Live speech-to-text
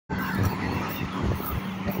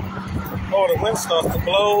before the wind starts to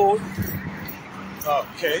blow.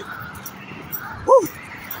 Okay. Woo!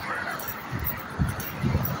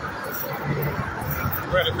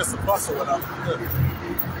 Ready to miss a bus or whatever. Good.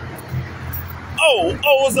 Oh,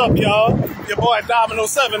 what's up, y'all? Your boy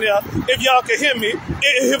Dominoes 7 here. If y'all can hear me,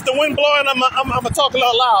 if the wind blowing, I'm gonna talk a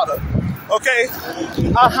little louder. Okay?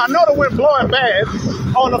 I know the wind blowing bad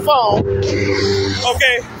on the phone.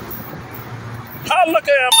 Okay? How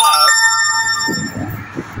lucky am I?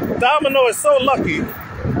 Domino is so lucky.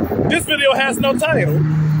 This video has no title.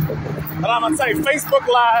 And I'm gonna say Facebook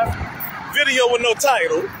Live video with no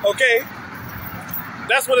title. Okay?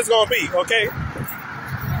 That's what it's gonna be. Okay?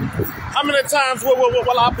 How many times will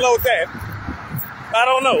I upload that? I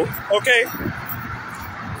don't know, okay?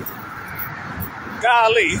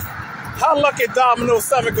 Golly, how lucky Dominoes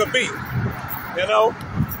 7 could be, you know?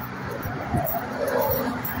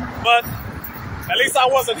 But at least I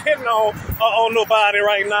wasn't hitting on nobody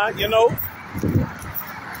right now, you know?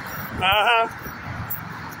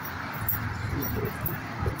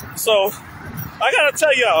 So, I gotta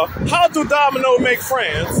tell y'all, how do Domino make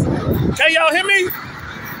friends? Can y'all hear me?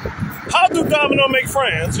 How do Domino make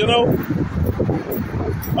friends, you know?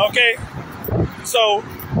 Okay, so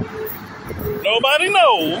nobody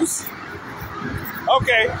knows.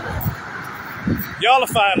 Okay, y'all will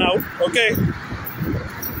find out, okay?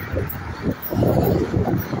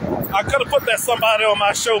 I could have put that somebody on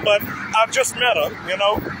my show, but I just met her, you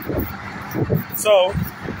know? So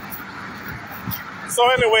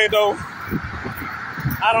anyway, though,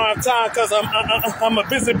 I don't have time because I'm a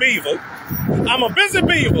busy beaver. I'm a busy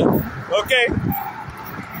beaver. Okay,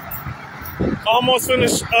 almost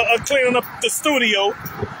finished cleaning up the studio,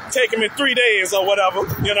 taking me 3 days or whatever,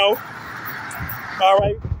 you know. All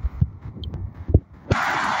right.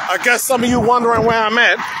 I guess some of you wondering where I'm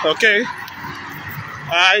at, okay?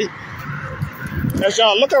 All right. As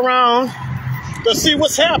y'all look around to see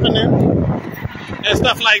what's happening and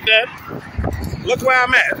stuff like that, look where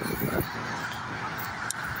I'm at.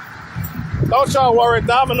 Don't y'all worry,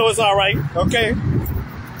 Domino is all right, okay?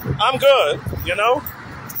 I'm good, you know?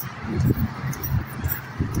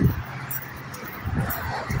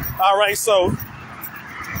 All right, so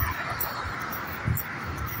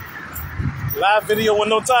live video with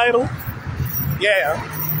no title? Yeah.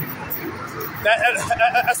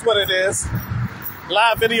 That's what it is.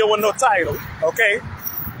 Live video with no title, okay?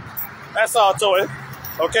 That's all to it,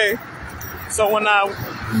 okay? So when I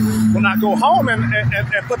go home and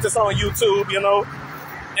put this on YouTube, you know,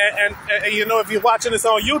 and you know, if you're watching this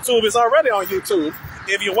on YouTube, it's already on YouTube.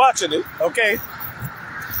 If you're watching it, okay.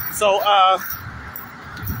 So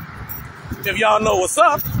if y'all know what's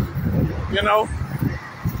up, you know,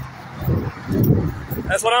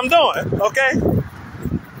 that's what I'm doing, okay.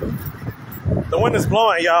 The wind is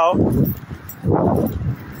blowing, y'all.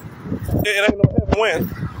 It ain't no heavy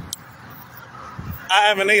wind. I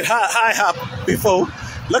haven't ate high hop before.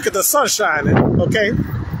 Look at the sun shining, okay.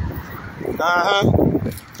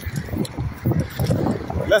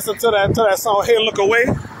 Listen to that song, Hey, Look Away.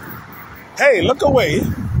 Hey, look away.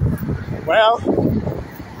 Well,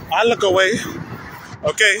 I look away,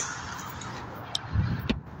 okay?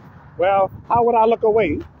 Well, how would I look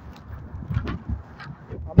away?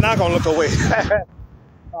 I'm not gonna look away.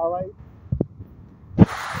 All right?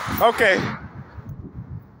 Okay.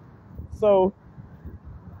 So,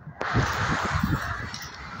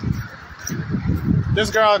 this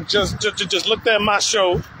girl just looked at my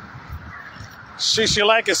show. She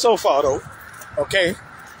like it so far though, okay?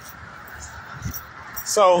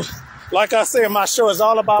 So, like I said, my show is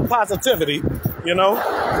all about positivity, you know?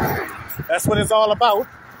 That's what it's all about.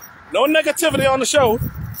 No negativity on the show,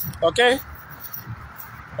 okay?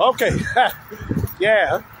 Okay,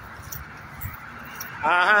 yeah.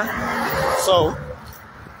 So,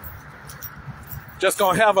 just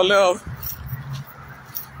gonna have a little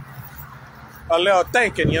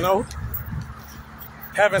thinking, you know?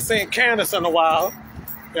 Haven't seen Candace in a while,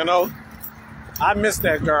 you know? I miss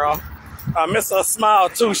that girl. I miss her smile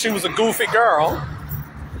too. She was a goofy girl.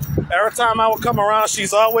 Every time I would come around,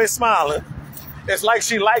 she's always smiling. It's like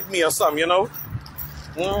she liked me or something, you know?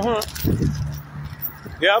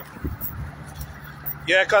 Yep.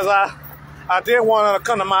 Yeah, because I did want her to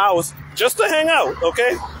come to my house just to hang out,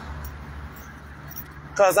 okay?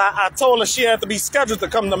 Because I told her she had to be scheduled to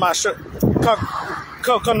come to my show.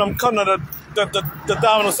 Come to the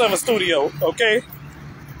Dominoes 7 studio, okay?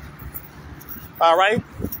 All right?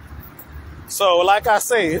 So, like I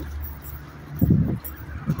said,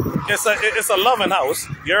 it's a loving house.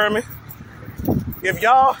 You hear me? If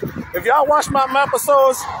y'all watch my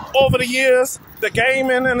episodes over the years, the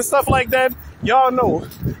gaming and stuff like that, y'all know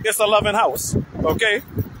it's a loving house. Okay?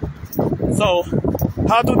 So So,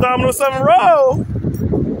 how do Domino 7 roll?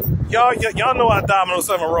 Y'all know how Domino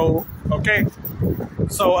 7 roll, okay?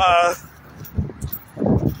 So,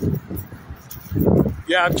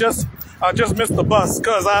 yeah, I just missed the bus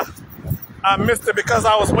because I missed it because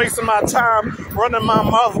I was wasting my time running my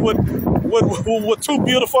mouth with two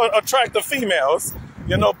beautiful, attractive females.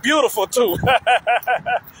 You know, beautiful too.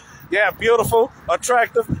 Yeah, beautiful,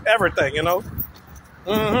 attractive, everything, you know.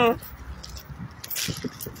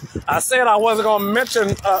 I said I wasn't gonna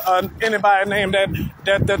mention anybody named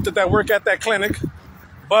that work at that clinic,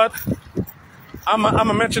 but I'm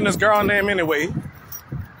gonna mention this girl name anyway.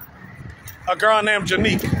 A girl named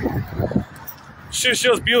Janique. She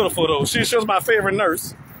was beautiful though. She was my favorite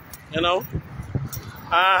nurse, you know.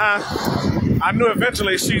 I knew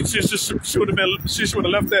eventually she would have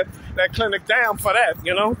left that clinic down for that,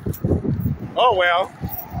 you know. Oh well.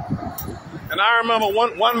 And I remember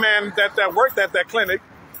one man that worked at that clinic.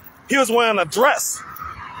 He was wearing a dress.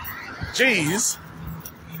 Jeez,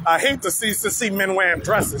 I hate to see men wearing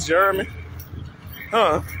dresses. You hear me?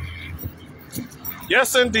 Huh?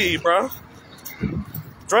 Yes, indeed, bro.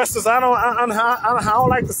 Dresses. I don't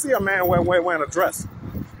like to see a man wearing a dress.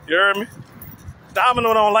 You hear me?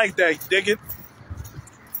 Domino don't like that. You dig it?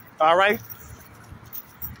 All right.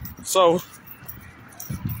 So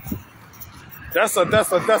that's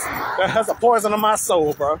a poison in my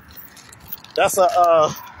soul, bro. That's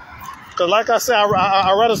a cause like I said,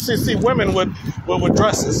 I rather see women with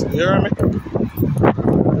dresses. You hear me?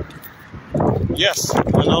 Yes,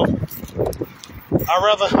 you know. I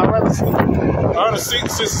rather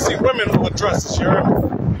see women with dresses. You hear me?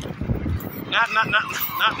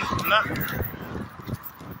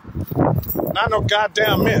 Not no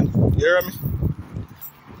goddamn men. You hear me?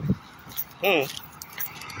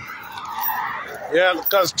 Yeah,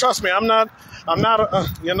 because trust me, I'm not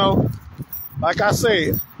you know, like I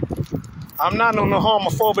said, I'm not no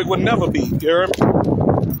homophobic, would never be. You hear me?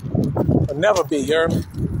 Would never be. You hear me?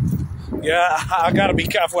 Yeah, I gotta be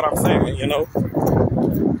careful what I'm saying. You know.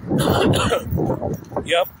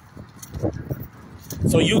 Yep.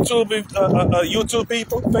 So YouTube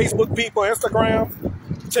people, Facebook people, Instagram,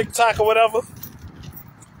 TikTok or whatever.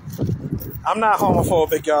 I'm not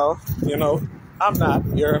homophobic, y'all. You know, I'm not.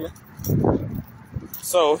 You hear me?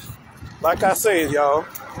 So, like I said, y'all,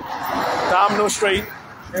 Domino straight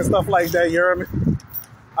and stuff like that. You hear me?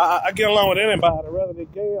 I get along with anybody, whether they're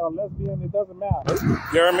gay or lesbian. It doesn't matter. You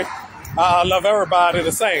hear me? I love everybody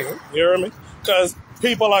the same. You hear me? Because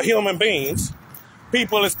people are human beings.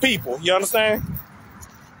 People is people. You understand?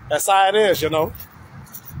 That's how it is, you know.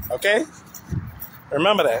 Okay?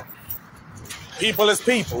 Remember that. People is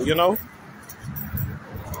people, you know.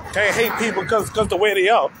 Can't hate people because the way they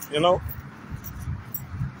are, you know.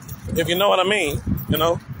 If you know what I mean, you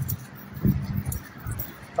know.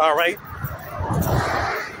 All right.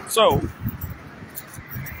 So,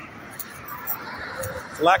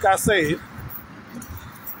 like I said,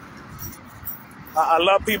 I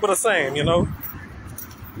love people the same, you know.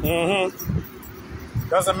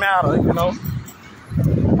 Doesn't matter, you know.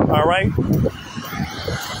 All right.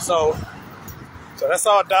 So that's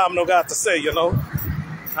all Domino got to say, you know.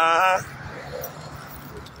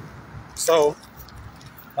 So,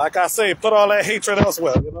 like I say, put all that hatred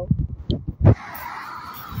elsewhere, you know.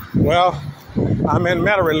 Well, I'm in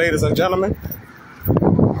Metairie, ladies and gentlemen.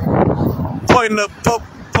 Pointing the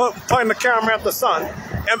camera at the sun.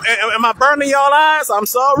 Am I burning y'all eyes? I'm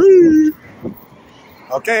sorry.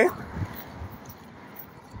 Okay.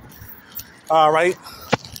 All right.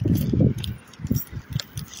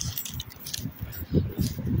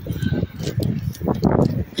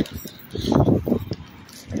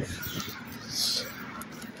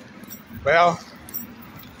 Well,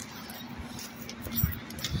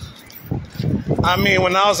 I mean,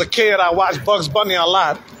 when I was a kid, I watched Bugs Bunny a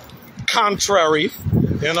lot. Contrary,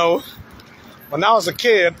 you know. When I was a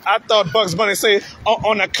kid, I thought Bugs Bunny said,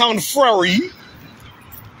 on the contrary.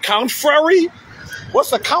 Contrary?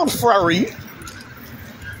 What's a contrary?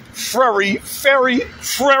 Ferry,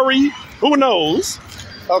 who knows?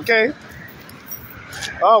 Okay.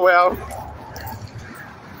 Oh, well.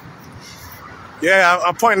 Yeah,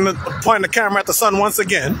 I'm pointing the camera at the sun once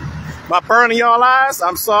again. Am I burning y'all eyes?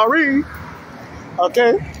 I'm sorry.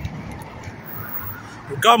 Okay.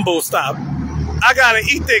 Gumbo stop. I gotta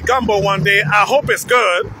eat that gumbo one day. I hope it's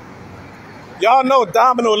good. Y'all know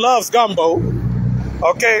Domino loves gumbo.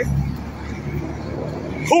 Okay.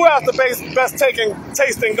 Who has the best tasting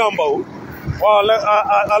gumbo? Well,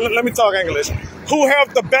 let me talk English. Who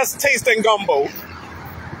have the best tasting gumbo?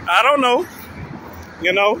 I don't know.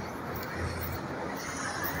 You know.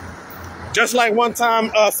 Just like one time,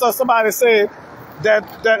 somebody said,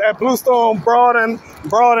 that Bluestone Broad and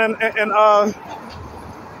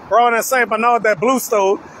St. Bernard, that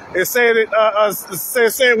Bluestone, it said it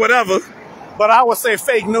said whatever, but I would say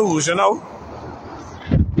fake news, you know.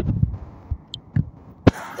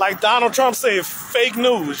 Like Donald Trump said, fake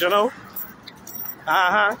news, you know.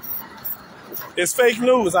 It's fake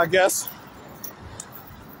news, I guess.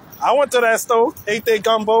 I went to that store, ate their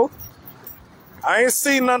gumbo. I ain't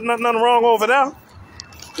seen nothing wrong over there,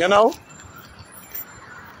 you know.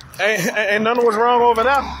 Ain't nothing was wrong over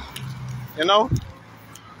there, you know.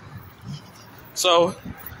 So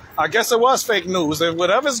I guess it was fake news. And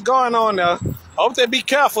whatever's going on there, I hope they be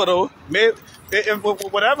careful though. If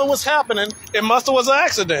whatever was happening, it must have was an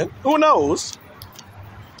accident. Who knows?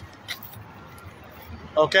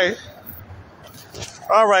 Okay.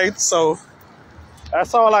 All right. So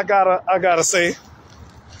that's all I gotta say.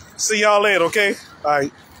 See y'all later. Okay. All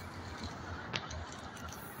right.